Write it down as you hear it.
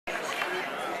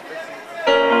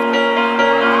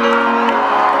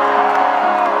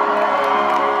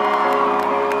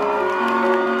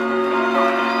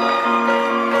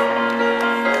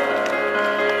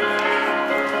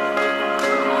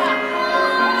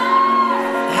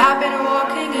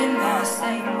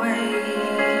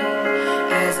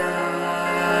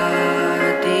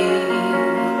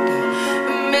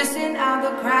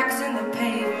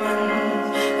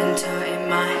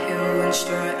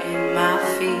strutting my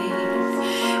feet.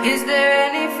 Is there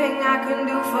anything I can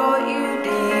do for you,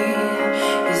 dear?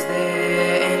 Is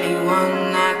there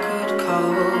anyone I could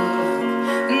call?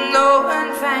 No,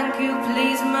 and thank you,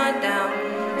 please, madam.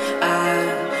 I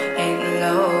ain't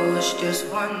lost, just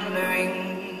wondering.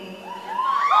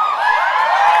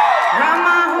 Round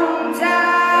my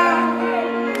hometown,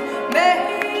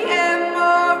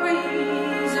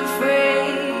 memories of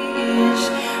fresh.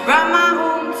 Round my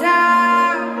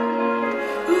hometown,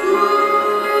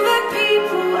 ooh, the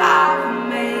people I've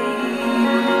made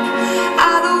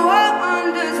are the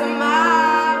wonders of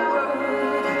my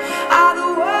world, are the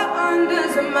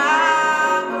wonders of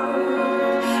my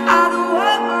world, are the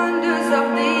wonders of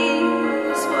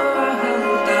this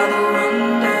world, are the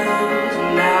wonders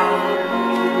now.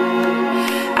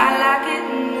 I like it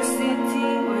in the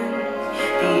city when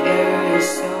the air is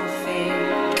so thick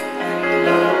and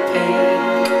low paid.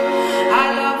 I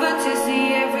love it to see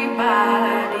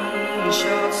everybody in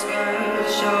short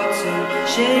skirts, shorts and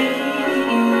shades.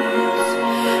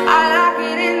 I like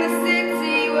it in the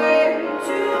city when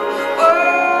two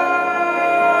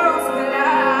worlds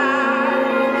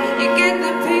collide. You get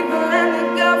the people and the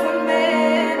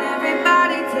government,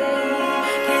 everybody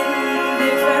taking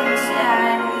different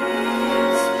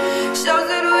sides. Shows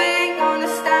that we ain't gonna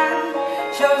stand,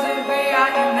 shows that we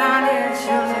are united,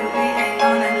 shows that we ain't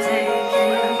gonna take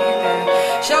it.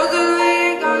 Shows that we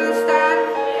ain't gonna stand,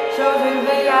 shows that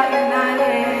we are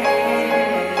united.